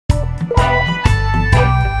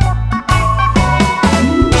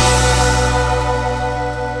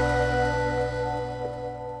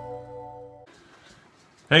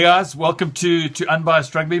Hey guys, welcome to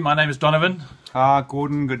Unbiased Rugby. My name is Donovan.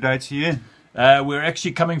 Gordon, good day to you. We're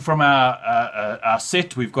actually coming from our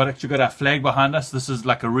set. We've actually got our flag behind us. This is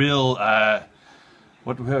like a real,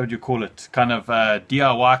 what would you call it? Kind of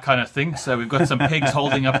DIY kind of thing. So we've got some pegs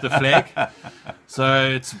holding up the flag. So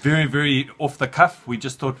it's very, very off the cuff. We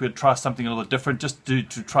just thought we'd try something a little different, just to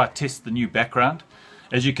try test the new background.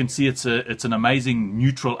 As you can see, it's an amazing,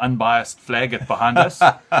 neutral, unbiased flag behind us.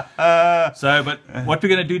 But what we're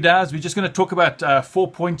going to do now is we're just going to talk about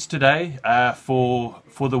 4 points today for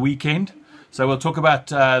the weekend. So we'll talk about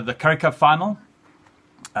the Currie Cup final,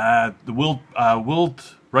 the World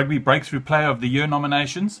Rugby Breakthrough Player of the Year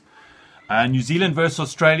nominations, New Zealand versus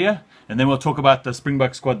Australia, and then we'll talk about the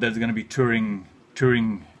Springbok squad that's going to be touring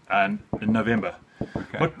in November.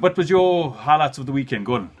 Okay. What was your highlights of the weekend,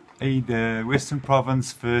 Gordon? The Western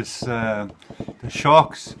Province versus the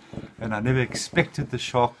Sharks, and I never expected the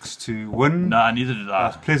Sharks to win. No, neither did I. I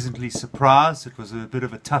was pleasantly surprised. It was a bit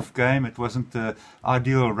of a tough game. It wasn't the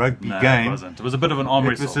ideal rugby game. It wasn't. It was a bit of an arm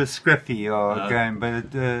wrestle. It was a scrappy game,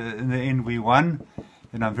 but in the end we won,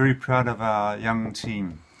 and I'm very proud of our young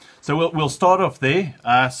team. So we'll start off there.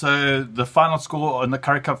 So the final score in the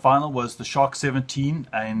Currie Cup final was the Sharks 17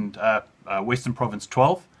 and Western Province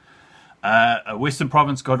 12. Western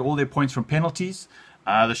Province got all their points from penalties.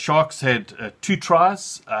 The Sharks had 2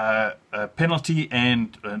 tries, a penalty,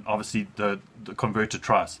 and obviously the converted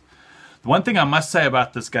tries. The one thing I must say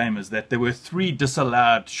about this game is that there were 3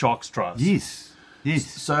 disallowed Sharks tries. Yes.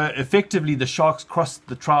 So effectively, the Sharks crossed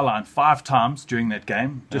the try line 5 times during that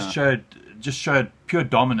game. Just showed pure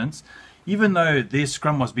dominance, even though their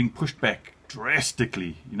scrum was being pushed back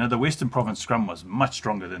drastically. You know, the Western Province scrum was much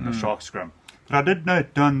stronger than the Sharks scrum. But I did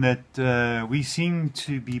note, Don, that we seem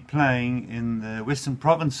to be playing in the Western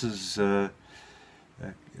Province's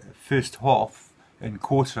first half and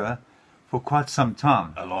quarter for quite some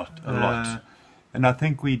time. A lot. And I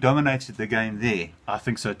think we dominated the game there. I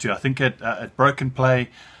think so too. I think at broken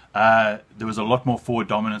play, there was a lot more forward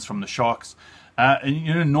dominance from the Sharks. And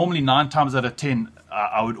you know, normally 9 times out of 10,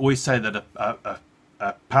 I would always say that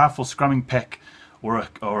a powerful scrumming pack or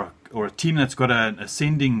a team that's got an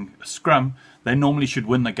ascending scrum, they normally should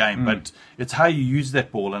win the game. But it's how you use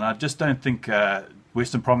that ball, and I just don't think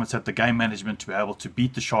Western Province had the game management to be able to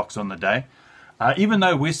beat the Sharks on the day. Even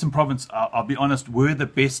though Western Province, I'll be honest, were the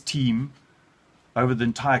best team over the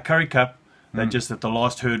entire Currie Cup, they just at the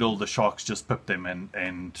last hurdle, the Sharks just pipped them,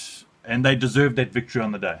 and they deserved that victory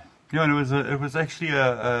on the day. Yeah, and it was actually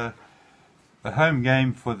a home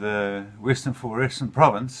game for the Western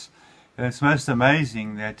Province. And it's most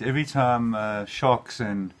amazing that every time Sharks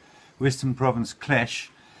and Western Province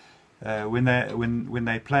clash, when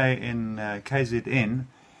they play in KZN,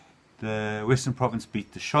 the Western Province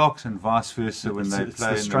beat the Sharks, and vice versa when they play in the Western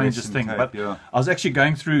Cape. It's the strangest thing. But I was actually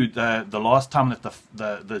going through the last time that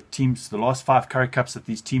the last 5 Currie Cups that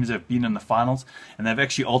these teams have been in the finals, and they've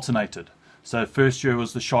actually alternated. So first year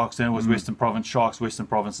was the Sharks, then it was Western Province, Sharks, Western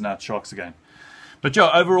Province, and now it's Sharks again. But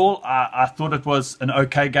yeah, overall, I thought it was an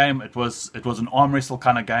okay game. It was an arm wrestle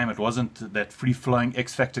kind of game. It wasn't that free-flowing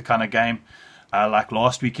X-Factor kind of game like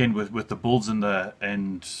last weekend with the Bulls and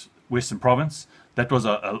Western Province. That was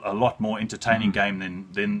a lot more entertaining game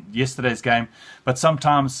than yesterday's game. But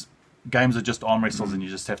sometimes games are just arm wrestles and you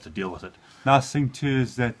just have to deal with it. Nice thing too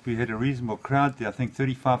is that we had a reasonable crowd there. I think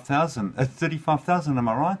 35,000. 35,000, am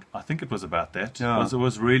I right? I think it was about that. Yeah. It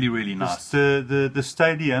was really, really nice. The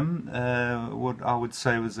stadium, what I would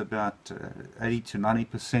say was about 80 to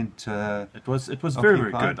 90%. It was very,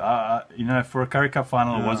 very good. You know, for a Currie Cup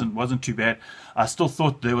final, it wasn't too bad. I still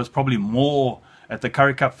thought there was probably more at the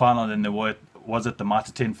Currie Cup final than there was at the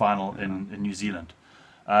Mitre 10 final in New Zealand.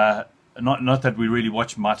 Not that we really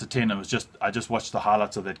watched Mitre 10. I just watched the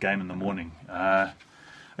highlights of that game in the morning.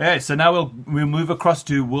 Yeah, so now we'll move across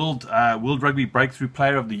to World Rugby Breakthrough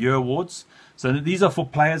Player of the Year awards. So these are for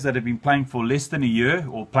players that have been playing for less than a year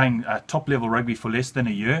or playing top level rugby for less than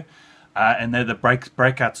a year, and they're the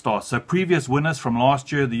breakout stars. So previous winners from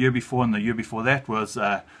last year, the year before, and the year before that was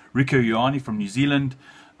Rieko Ioane from New Zealand,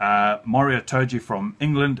 Mario Toji from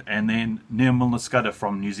England, and then Neil Milner-Skudder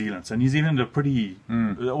from New Zealand. So New Zealand are pretty,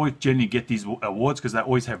 they always generally get these awards because they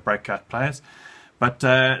always have breakout players. But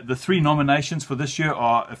the 3 nominations for this year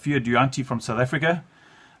are Afia Duante from South Africa,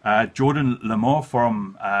 Jordan Lamore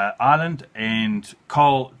from Ireland, and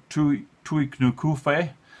Carl Tuiknukufe.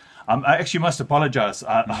 I actually must apologize.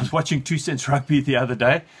 I was watching 2 Cents Rugby the other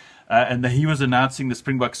day, and he was announcing the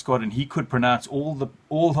Springbok squad, and he could pronounce all the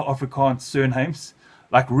Afrikaans surnames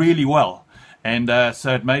like really well. And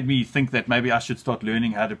so it made me think that maybe I should start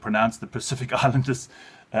learning how to pronounce the Pacific Islanders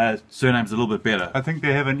surname's a little bit better. I think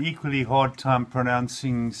they have an equally hard time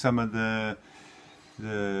pronouncing some of the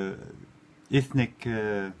ethnic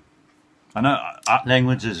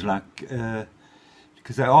languages, like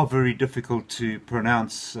because they are very difficult to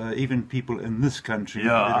pronounce. Even people in this country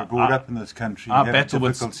that are brought up in this country have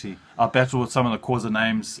difficulty. I battle with some of the Xhosa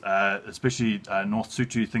names, especially North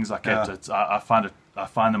Sotho, things like that. I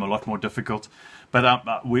find them a lot more difficult,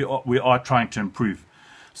 but we are trying to improve.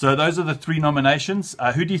 So those are the 3 nominations.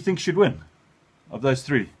 Who do you think should win of those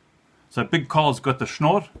 3? So Big Carl's got the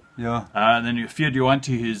schnoor. Yeah. And then Duane,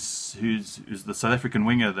 who's the South African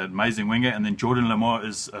winger, the amazing winger, and then Jordan Lamar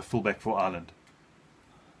is a fullback for Ireland.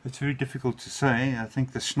 It's very difficult to say. I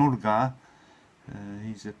think the schnoor guy,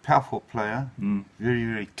 he's a powerful player, very,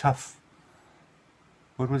 very tough.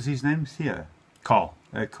 What was his name? Theo? Carl.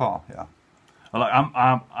 Carl, yeah.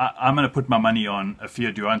 I'm going to put my money on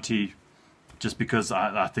Duane, just because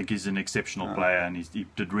I think he's an exceptional player, and he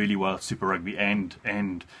did really well at Super Rugby and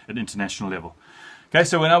at international level. Okay,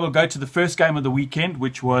 so now we'll go to the first game of the weekend,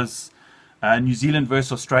 which was New Zealand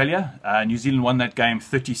versus Australia. New Zealand won that game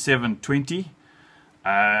 37-20.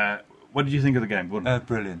 What did you think of the game, Gordon?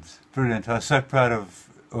 Brilliant, brilliant. I was so proud of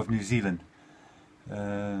New Zealand,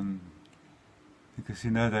 because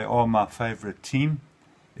they are my favourite team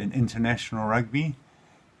in international rugby,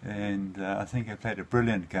 and I think they played a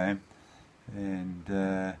brilliant game, and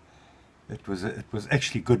it was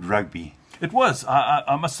actually good rugby. It was.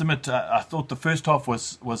 I must admit, I thought the first half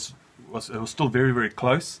was still very, very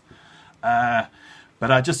close, but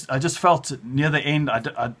I just felt near the end.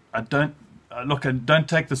 I don't. Look, and don't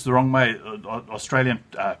take this the wrong way, Australian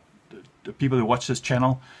people who watch this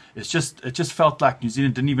channel. It just felt like New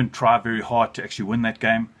Zealand didn't even try very hard to actually win that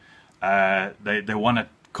game. They won it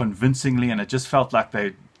convincingly, and it just felt like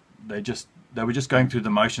they were just going through the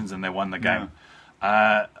motions, and they won the game.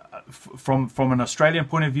 From an Australian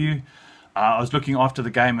point of view, I was looking after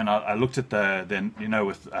the game, and I looked at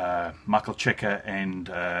with Michael Checker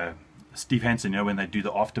and Steve Hansen, when they do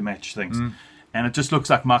the aftermatch things. And it just looks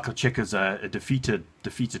like Michael Checker's a defeated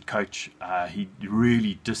coach. He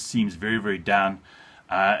really just seems very, very down.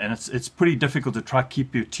 And it's pretty difficult to try to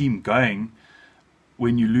keep your team going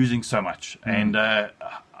when you're losing so much. And I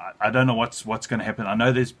don't know what's going to happen. I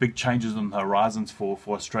know there's big changes on the horizons for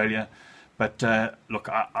Australia. But look,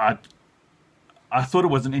 I thought it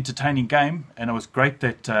was an entertaining game. And it was great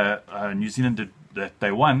that New Zealand that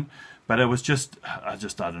they won. But it was I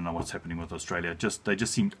don't know what's happening with Australia. They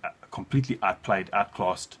just seemed completely outplayed,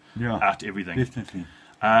 outclassed, out everything. Definitely.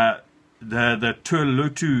 The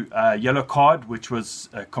Tuilutu yellow card, which was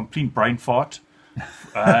a complete brain fart.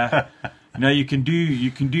 You can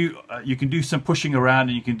do some pushing around,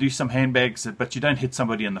 and you can do some handbags, but you don't hit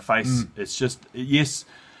somebody in the face. It's just, yes,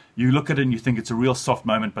 you look at it and you think it's a real soft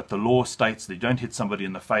moment, but the law states that you don't hit somebody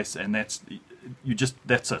in the face, and that's it.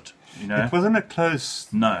 It wasn't a close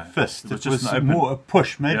fist. It was just more a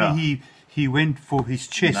push. Maybe he went for his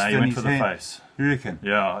chest. No, he went for the face. You reckon?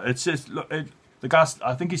 Yeah, it's just the guy.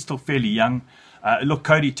 I think he's still fairly young. Look,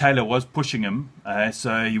 Cody Taylor was pushing him,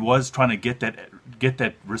 so he was trying to get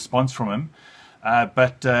that response from him.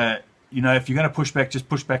 But if you're going to push back, just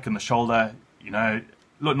push back in the shoulder.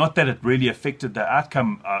 Look, not that it really affected the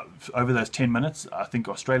outcome over those 10 minutes. I think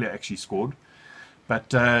Australia actually scored.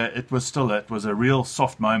 But it was a real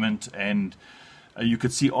soft moment, and you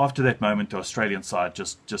could see after that moment the Australian side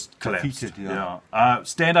just collapsed. Defeated,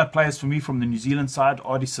 standout players for me from the New Zealand side,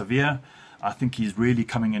 Ardie Savea. I think he's really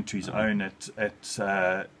coming into his own at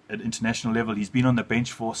international level. He's been on the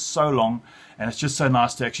bench for so long, and it's just so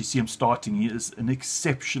nice to actually see him starting. He is an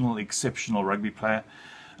exceptional rugby player.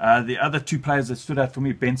 The other 2 players that stood out for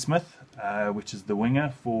me, Ben Smith, which is the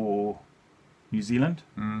winger for New Zealand.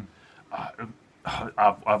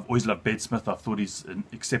 I've always loved Ben Smith. I thought he's an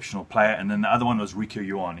exceptional player. And then the other one was Rieko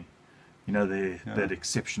Ioane. That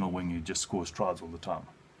exceptional wing who just scores tries all the time.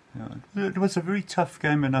 Yeah. It was a very tough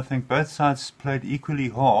game, and I think both sides played equally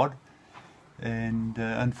hard. And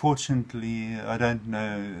unfortunately, I don't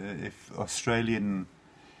know if Australian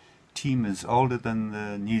team is older than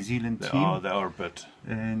the New Zealand team. They are a bit.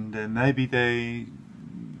 And maybe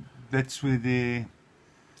that's where their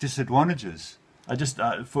disadvantages.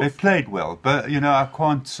 They played well, but I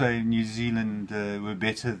can't say New Zealand were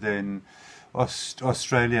better than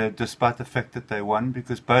Australia, despite the fact that they won,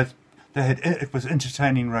 because it was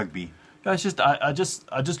entertaining rugby. I just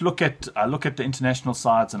look at the international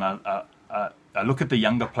sides, and I look at the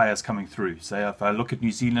younger players coming through. Say if I look at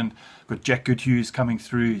New Zealand, got Jack Goodhughes coming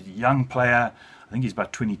through, young player. I think he's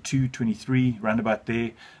about 22, 23, round about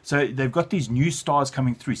there. So they've got these new stars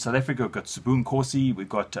coming through. South Africa, we've got Kosi, we've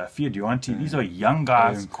got Duane. These are young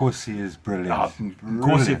guys. Kosi is brilliant.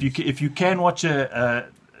 Kosi, if you can watch how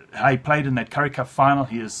he played in that Currie Cup final,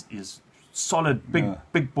 he is solid,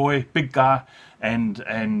 big boy, big guy,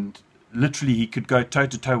 and literally he could go toe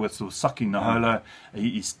to toe with Saki Naholo.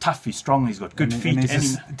 He's tough, he's strong, he's got good feet. And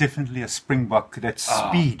he's definitely a Springbok. That's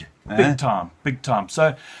speed. Big time.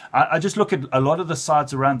 So I just look at a lot of the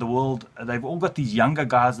sides around the world. They've all got these younger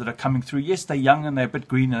guys that are coming through. Yes, they're young and they're a bit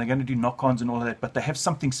green and they're going to do knock-ons and all of that, but they have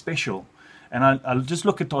something special. And I just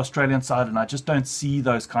look at the Australian side and I just don't see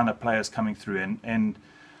those kind of players coming through. And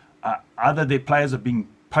either their players are being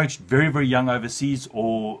poached very, very young overseas,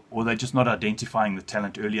 or they're just not identifying the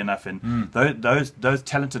talent early enough. And those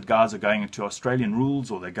talented guys are going into Australian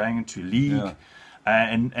rules, or they're going into league. Yeah.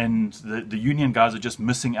 And the union guys are just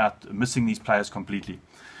missing these players completely.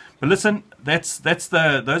 But listen, those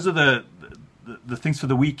are the things for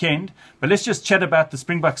the weekend. But let's just chat about the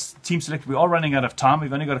Springboks team select. We are running out of time.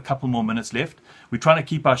 We've only got a couple more minutes left. We're trying to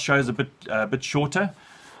keep our shows a bit shorter.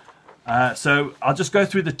 So I'll just go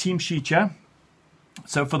through the team sheet here.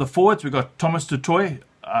 So for the forwards, we've got Thomas du Toit.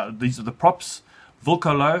 These are the props.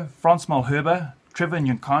 Wilco Louw, Frans Malherbe, Trevor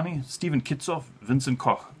Nyakane, Stephen Kitshoff, Vincent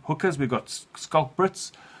Koch. Hookers, we've got Schalk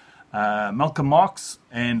Brits, Malcolm Marx,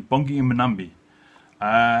 and Bongi Mbonambi.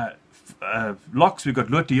 Locks, we've got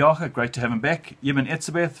Lood, Jager, great to have him back. Eben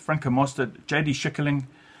Etzebeth, Franco Mostert, Schickerling,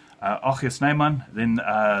 Snyman. Then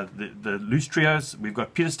the loose trios, we've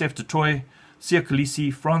got Pieter-Steph to Toit,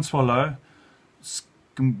 Kolisi, Francois Louw,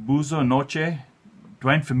 Sikhumbuzo Notshe,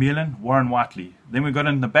 Duane, Warren Whiteley. Then we've got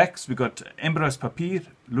in the backs, we've got Embros Papier,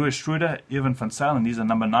 Louis Schroeder, Evan van Sail, and these are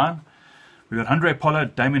number 9. We've got Andre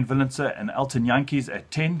Pollard, Damien Villeneuve, and Elton Yankees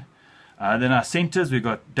at 10. Then our centres, we've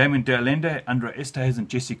got Damien de Allende, Andre Esterhuizen,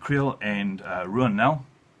 Jesse Creel, and Ruan Nel.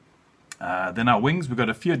 Then our wings, we've got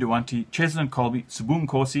Afia Duante, Cheslin Colby, Sabun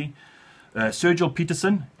Corsi, Sergio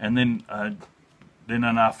Peterson, and then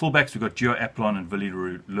on our fullbacks, we've got Gio Aplon and Willie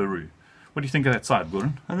Leroux. What do you think of that side,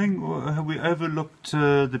 Gordon? I think have we overlooked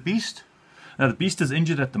the Beast? Now, the Beast is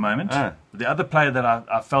injured at the moment. The other player that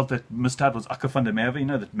I felt that missed out was Aka van der Merwe,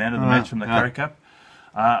 the man of the match from the Currie Cup.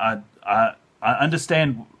 I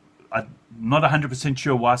understand. I'm not 100%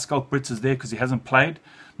 sure why Schalk Brits is there, because he hasn't played.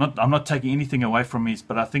 I'm not taking anything away from him,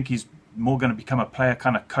 but I think he's more going to become a player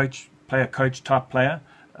coach type player.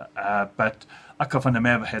 But Aka van der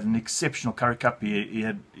Merwe had an exceptional Currie Cup. He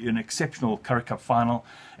had an exceptional Currie Cup final,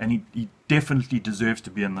 and he definitely deserves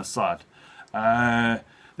to be in this side.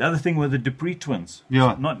 The other thing were the Dupree twins.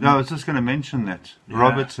 Yeah, I was just going to mention that. Yeah.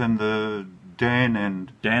 Robert and Dan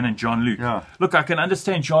and Jean-Luc. Yeah. Look, I can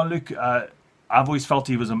understand Jean-Luc. I've always felt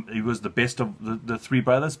he was the best of the three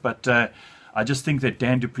brothers, but I just think that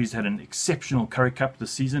Dan Dupree's had an exceptional Currie Cup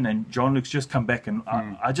this season, and Jean-Luc's just come back, and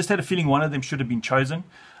I just had a feeling one of them should have been chosen.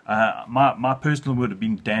 My personal would have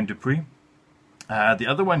been Dan Dupree. The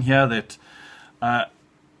other one here that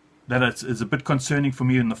is a bit concerning for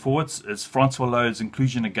me in the forwards is Francois Louw's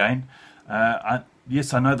inclusion again.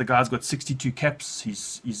 Yes, I know the guy's got 62 caps.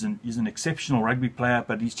 He's an exceptional rugby player,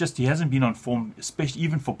 but he hasn't been on form, especially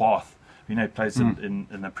even for Bath. He plays in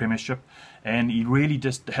the Premiership, and he really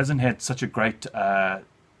just hasn't had such a great.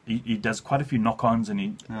 He does quite a few knock-ons,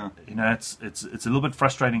 and it's a little bit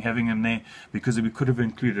frustrating having him there, because we could have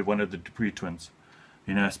included one of the Dupree twins.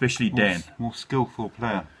 Especially Dan. More skillful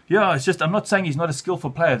player. Yeah, it's just, I'm not saying he's not a skillful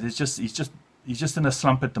player. He's just in a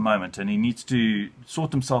slump at the moment, and he needs to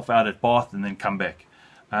sort himself out at Bath and then come back.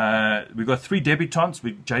 We've got 3 debutants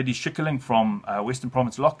with JD Schickerling from Western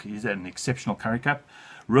Province Lock. He's had an exceptional Currie Cup.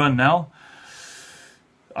 Ruan Nel.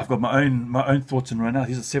 I've got my own thoughts on Ruan Nel.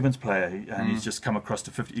 He's a sevens player, and he's just come across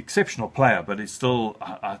to 50. Exceptional player, but he's still.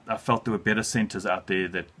 I felt there were better centres out there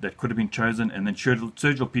that could have been chosen. And then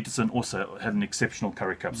Sergio Peterson also had an exceptional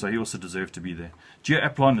Currie Cup, so he also deserved to be there. Gio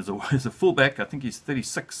Aplon is a fullback. I think he's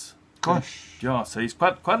 36. Gosh. Yeah, so he's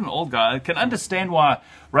quite an old guy. I can understand why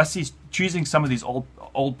Russie's choosing some of these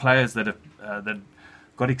old players that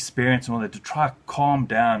got experience and all that to try to calm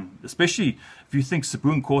down, especially if you think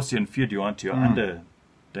Sabun Corsi and Fia Duante are under.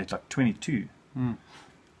 They're like 22. And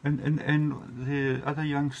the other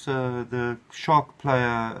youngster, the Schalk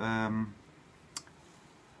player,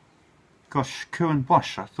 Currie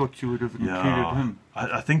Bosch, I thought you would have included him.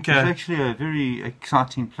 I think he's actually a very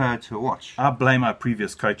exciting player to watch. I blame our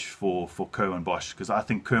previous coach for Currie Bosch, because I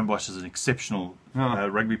think Currie Bosch is an exceptional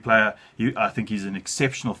rugby player. I think he's an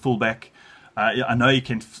exceptional fullback. I know he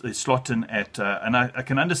can slot in at, and I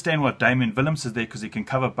can understand why Damien Willems is there, because he can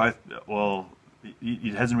cover both. Well,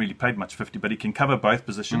 he hasn't really played much 50, but he can cover both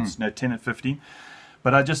positions, 10 and 15.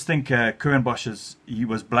 But I just think Currie he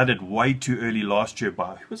was blooded way too early last year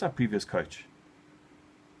by, who was our previous coach?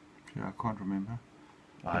 Yeah, I can't remember.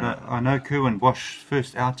 I know Currie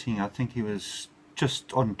first outing, I think he was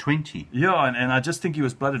just on 20. Yeah, and I just think he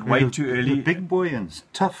was blooded way too early. The big boy and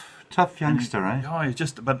tough youngster, eh? Yeah,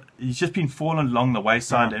 he's just been fallen along the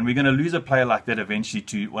wayside, and we're going to lose a player like that eventually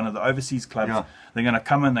to one of the overseas clubs. Yeah. They're going to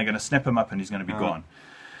come in, they're going to snap him up, and he's going to be gone.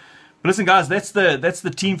 But listen, guys, that's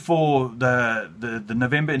the team for the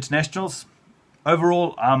November internationals.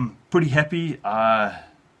 Overall, I'm pretty happy. I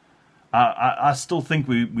still think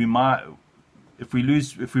we might, if we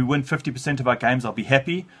win 50% of our games, I'll be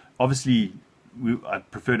happy. Obviously, I'd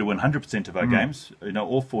prefer to win 100% of our games.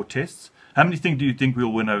 All 4 tests. How many do you think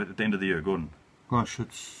we'll win at the end of the year, Gordon? Gosh,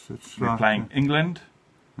 we're playing England,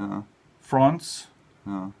 France,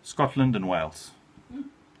 Scotland, and Wales.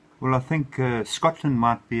 Well, I think Scotland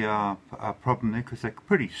might be our problem there because they're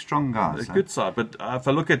pretty strong guys. They're a good side, but if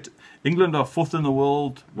I look at England are 4th in the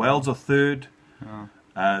world, Wales are 3rd,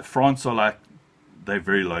 France are they're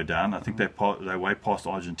very low down. I think they're way past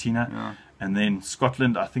Argentina, and then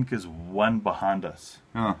Scotland I think is 1 behind us.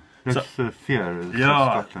 That's the fear.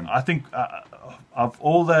 Scotland. I think of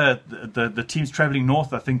all the teams travelling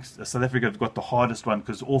north, I think South Africa have got the hardest one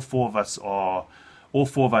because all 4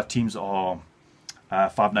 of our teams are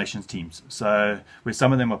 5 Nations teams. So where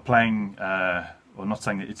some of them are playing, or not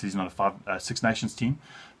saying that Italy's not a 6 Nations team,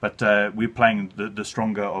 but we're playing the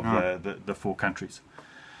stronger of the 4 countries.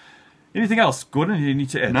 Anything else, Gordon? You need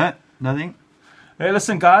to add? No, nothing. Hey,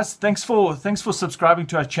 listen, guys. Thanks for subscribing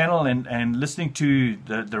to our channel and listening to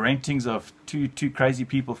the rantings of two crazy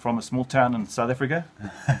people from a small town in South Africa.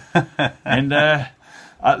 And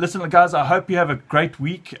listen, guys. I hope you have a great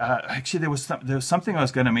week. Actually, there was something I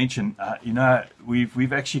was going to mention.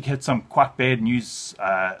 We've actually had some quite bad news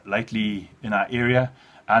lately in our area.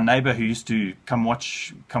 Our neighbour who used to come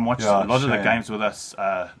watch a lot of the games with us,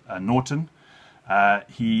 Norton.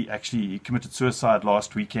 He committed suicide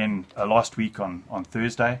last week on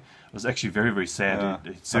Thursday. It was actually very, very sad.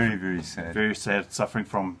 Very sad. Very sad, suffering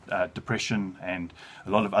from depression and a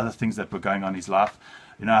lot of other things that were going on in his life.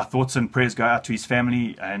 Our thoughts and prayers go out to his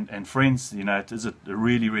family and friends. It is a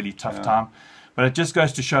really, really tough time. But it just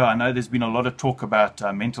goes to show, I know there's been a lot of talk about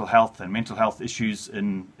mental health and mental health issues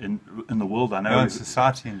in the world. I know in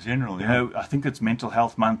society in general. I think it's Mental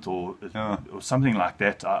Health Month or something like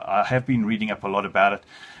that. I have been reading up a lot about it.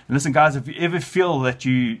 And listen, guys, if you ever feel that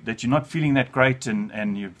you're not feeling that great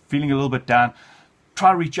and you're feeling a little bit down,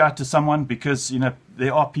 try reach out to someone because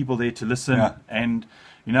there are people there to listen. And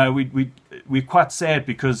we're quite sad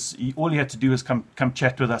because all he had to do was come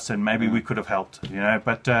chat with us and maybe we could have helped.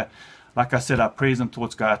 But like I said, our prayers and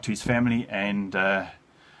thoughts go out to his family, and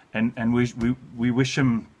we wish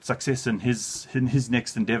him success in his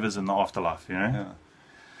next endeavours in the afterlife.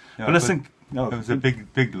 But listen, it was a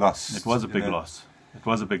big loss. It was a big loss. It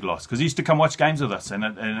was a big loss because he used to come watch games with us, and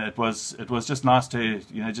it was just nice to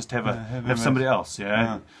just have somebody else,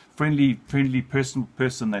 friendly person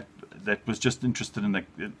that was just interested in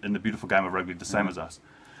the beautiful game of rugby, the same as us.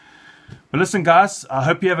 But listen, guys, I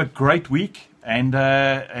hope you have a great week. And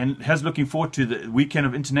has looking forward to the weekend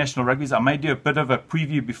of international rugbies. I may do a bit of a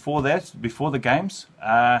preview before the games.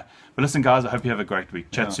 But listen, guys, I hope you have a great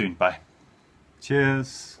week. Chat soon. Bye.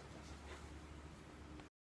 Cheers.